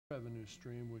revenue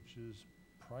stream, which is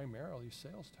primarily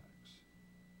sales tax.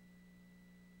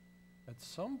 At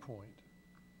some point,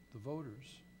 the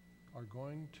voters are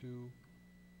going to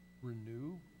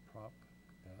renew Prop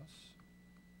S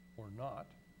or not,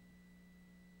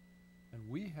 and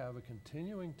we have a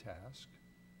continuing task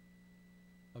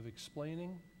of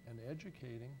explaining and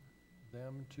educating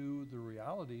them to the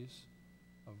realities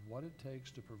of what it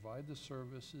takes to provide the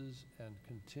services and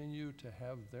continue to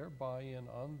have their buy-in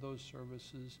on those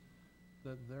services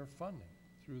that they're funding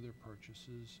through their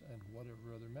purchases and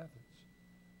whatever other methods.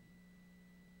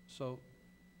 So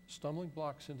stumbling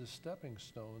blocks into stepping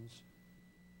stones,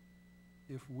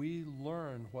 if we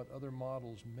learn what other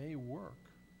models may work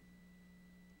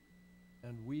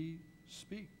and we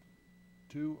speak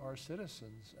to our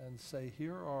citizens and say,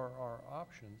 here are our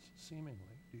options, seemingly.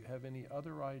 Do you have any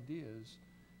other ideas?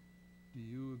 Do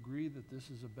you agree that this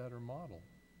is a better model?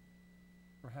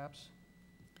 Perhaps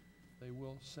they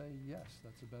will say, yes,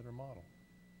 that's a better model.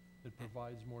 It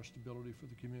provides more stability for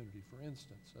the community, for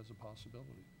instance, as a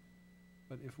possibility.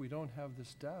 But if we don't have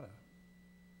this data,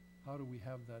 how do we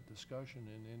have that discussion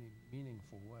in any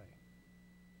meaningful way?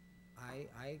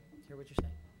 I hear what you're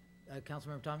saying.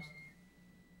 Councilmember Thomas?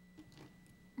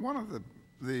 One of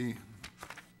the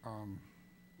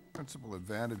principal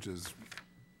advantages,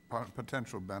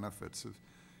 potential benefits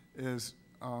is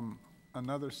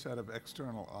another set of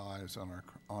external eyes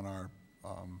on our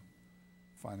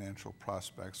financial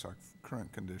prospects, our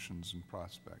current conditions and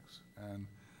prospects. And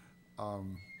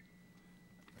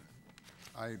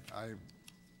I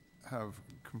have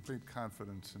complete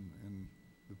confidence in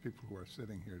the people who are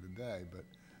sitting here today, but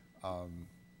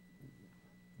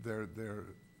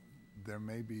there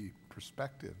may be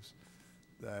perspectives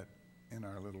that in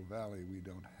our little valley we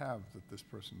don't have that this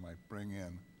person might bring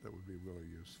in that would be really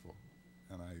useful.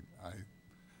 And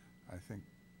I think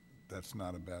that's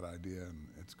not a bad idea, and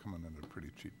it's coming at a pretty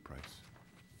cheap price.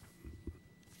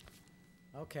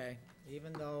 Okay,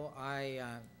 even though I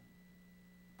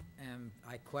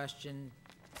question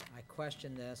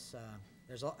this,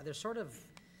 there's sort of,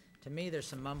 to me, there's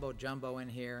some mumbo jumbo in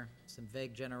here, some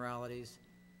vague generalities.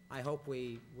 I hope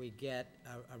we get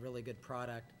a really good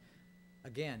product.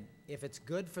 Again, if it's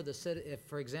good for the city, if,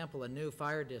 for example, a new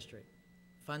fire district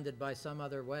funded by some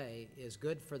other way is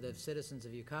good for the citizens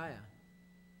of Ukiah,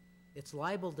 it's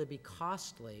liable to be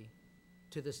costly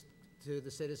to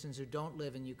the citizens who don't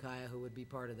live in Ukiah who would be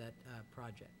part of that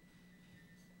project.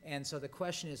 And so the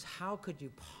question is, how could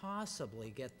you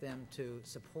possibly get them to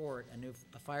support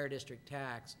a fire district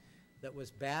tax that was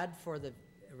bad for the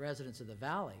residents of the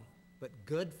valley, but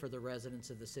good for the residents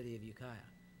of the city of Ukiah?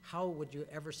 How would you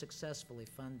ever successfully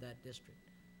fund that district?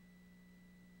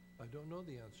 I don't know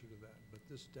the answer to that, but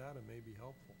this data may be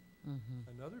helpful.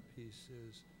 Mm-hmm. Another piece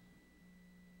is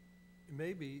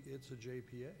maybe it's a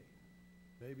JPA.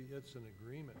 Maybe it's an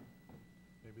agreement.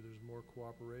 Maybe there's more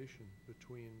cooperation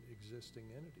between existing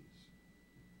entities.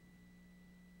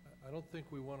 I don't think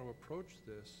we want to approach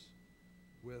this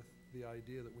with the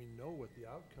idea that we know what the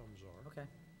outcomes are. Okay.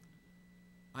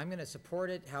 I'm going to support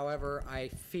it. However, I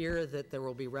fear that there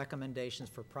will be recommendations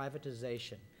for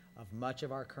privatization of much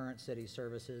of our current city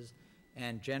services.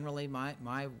 And generally, my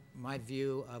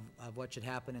view of what should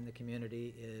happen in the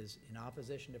community is in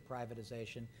opposition to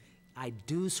privatization. I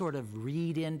do sort of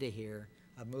read into here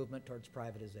a movement towards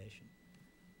privatization.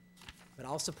 But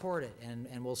I'll support it,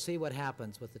 and we'll see what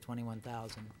happens with the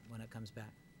 21,000 when it comes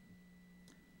back.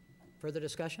 Further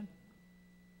discussion?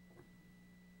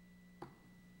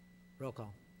 Roll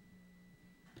call.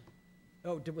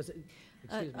 Oh, was it,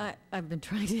 excuse me. I've been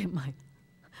trying to get my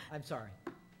I'm sorry.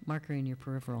 marker in your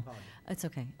peripheral. Apologies. It's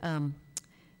okay.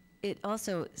 It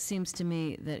also seems to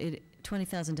me that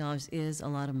 $20,000 is a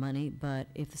lot of money, but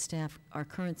if the staff, our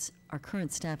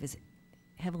current staff is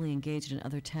heavily engaged in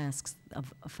other tasks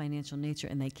of a financial nature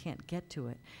and they can't get to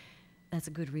it, that's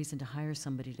a good reason to hire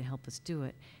somebody to help us do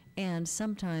it. And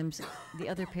sometimes the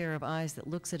other pair of eyes that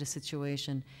looks at a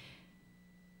situation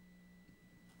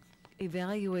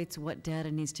evaluates what data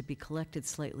needs to be collected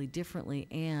slightly differently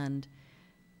and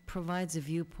provides a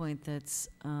viewpoint that's,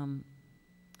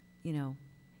 you know,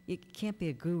 you can't be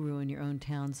a guru in your own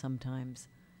town sometimes.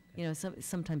 Okay. You know,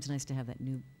 sometimes nice to have that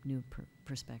new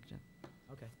perspective.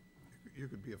 Okay. You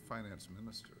could be a finance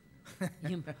minister.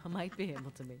 You might be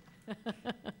able to be.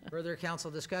 Further council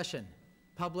discussion.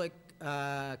 Public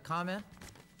comment?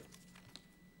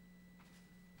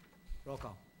 Roll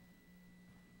call.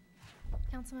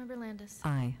 Councilmember Landis.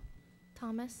 Aye.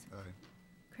 Thomas. Aye.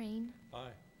 Crane. Aye.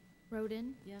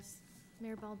 Roden. Yes.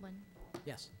 Mayor Baldwin.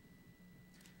 Yes.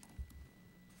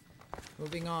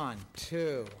 Moving on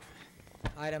to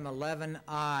Item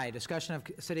 11I, discussion of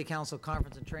City Council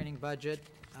conference and training budget.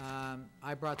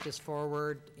 I brought this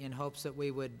forward in hopes that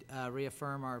we would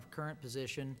reaffirm our current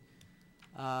position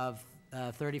of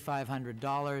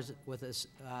 $3,500 with us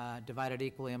divided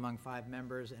equally among 5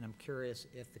 members, and I'm curious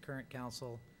if the current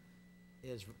council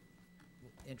is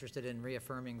interested in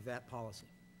reaffirming that policy.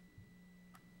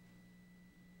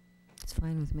 It's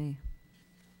fine with me.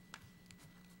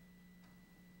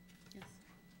 Yes.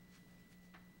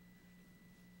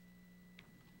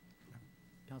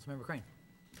 Councilmember Crane.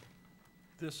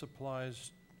 This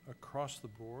applies across the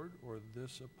board, or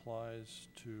this applies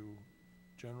to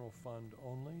general fund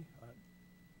only?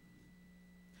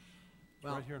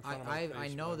 Well, right here in front of my I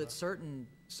face, know but that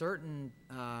certain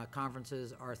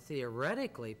conferences are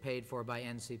theoretically paid for by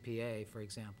NCPA, for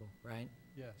example, right?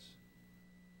 Yes.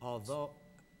 Although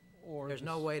Or there's the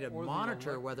no s- way to or the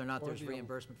monitor elec- whether or not or there's the el-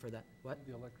 reimbursement for that. What?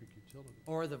 The electric utility.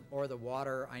 Or the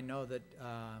water. I know that,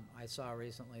 I saw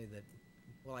recently that,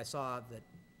 well, I saw that,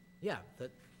 yeah,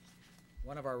 that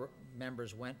one of our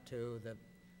members went to the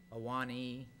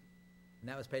Awani, and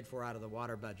that was paid for out of the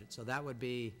water budget. So that would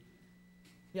be,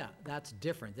 yeah, that's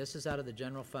different. This is out of the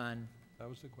general fund That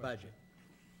was the question.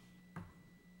 budget.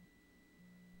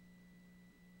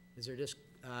 Is there just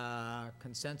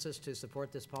consensus to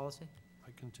support this policy? I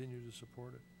continue to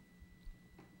support it.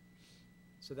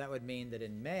 So that would mean that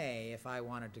in May, if I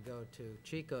wanted to go to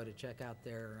Chico to check out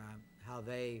their, how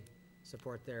they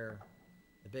support the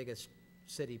biggest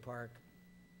city park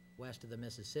west of the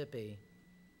Mississippi,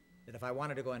 that if I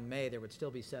wanted to go in May, there would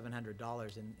still be $700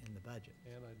 in the budget.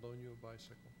 And I'd loan you a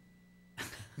bicycle.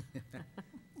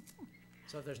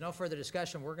 So if there's no further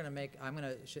discussion, we're going to make,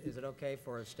 is it okay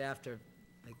for staff to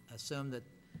assume that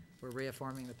we're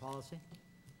reaffirming the policy?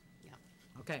 Yeah.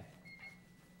 Okay.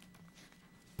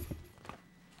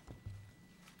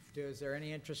 Is there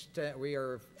any interest, we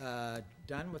are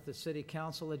done with the city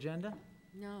council agenda?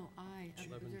 No,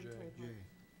 11J.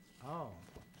 Oh.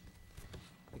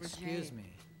 For Excuse J. me.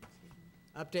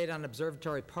 Update on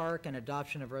Observatory Park and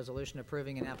adoption of resolution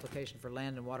approving an application for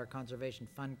Land and Water Conservation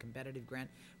Fund competitive grant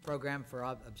program for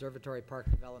Observatory Park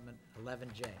Development,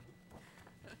 11J.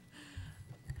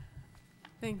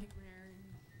 Thank you, Mayor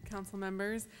and council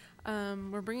members.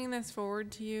 We're bringing this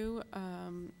forward to you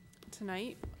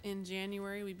tonight. In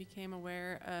January, we became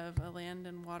aware of a Land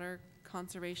and Water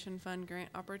Conservation Fund grant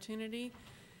opportunity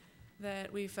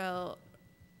that we felt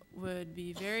would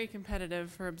be very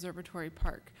competitive for Observatory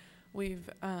Park. We've,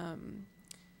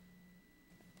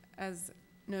 as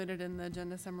noted in the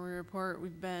agenda summary report,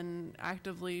 we've been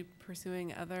actively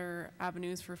pursuing other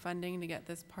avenues for funding to get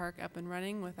this park up and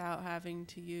running without having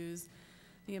to use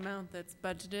the amount that's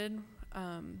budgeted,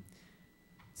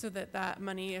 so that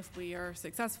money, if we are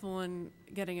successful in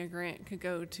getting a grant, could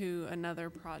go to another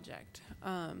project.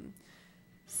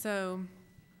 So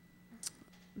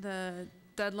the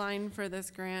deadline for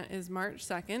this grant is March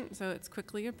 2nd, so it's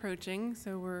quickly approaching.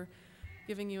 So we're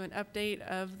giving you an update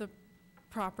of the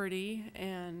property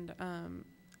and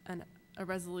a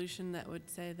resolution that would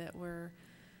say that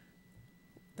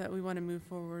we want to move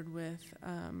forward with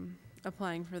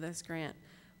applying for this grant.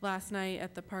 Last night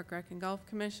at the Park Rec and Golf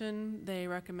Commission, they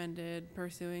recommended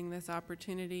pursuing this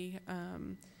opportunity,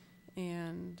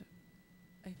 and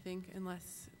I think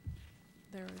unless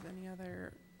there was any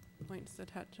other points to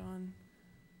touch on.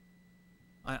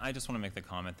 I just want to make the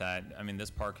comment that, I mean,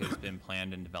 this park has been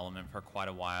planned in development for quite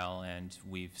a while, and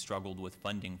we've struggled with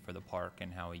funding for the park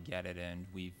and how we get it, and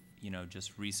we've,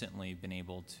 just recently been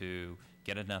able to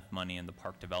get enough money in the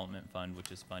Park Development Fund,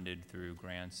 which is funded through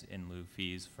grants in lieu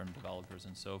fees from developers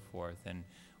and so forth, and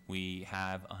we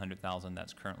have $100,000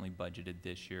 that's currently budgeted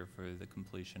this year for the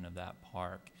completion of that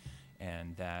park,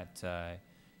 and that,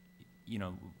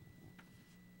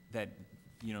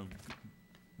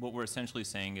 what we're essentially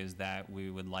saying is that we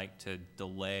would like to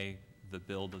delay the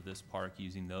build of this park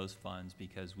using those funds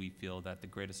because we feel that the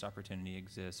greatest opportunity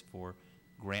exists for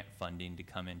grant funding to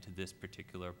come into this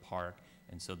particular park,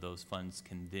 and so those funds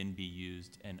can then be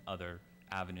used in other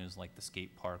avenues like the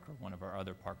skate park or one of our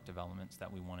other park developments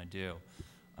that we want to do.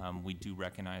 We do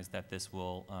recognize that this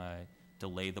will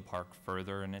delay the park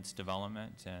further in its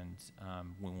development, and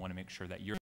we want to make sure that you're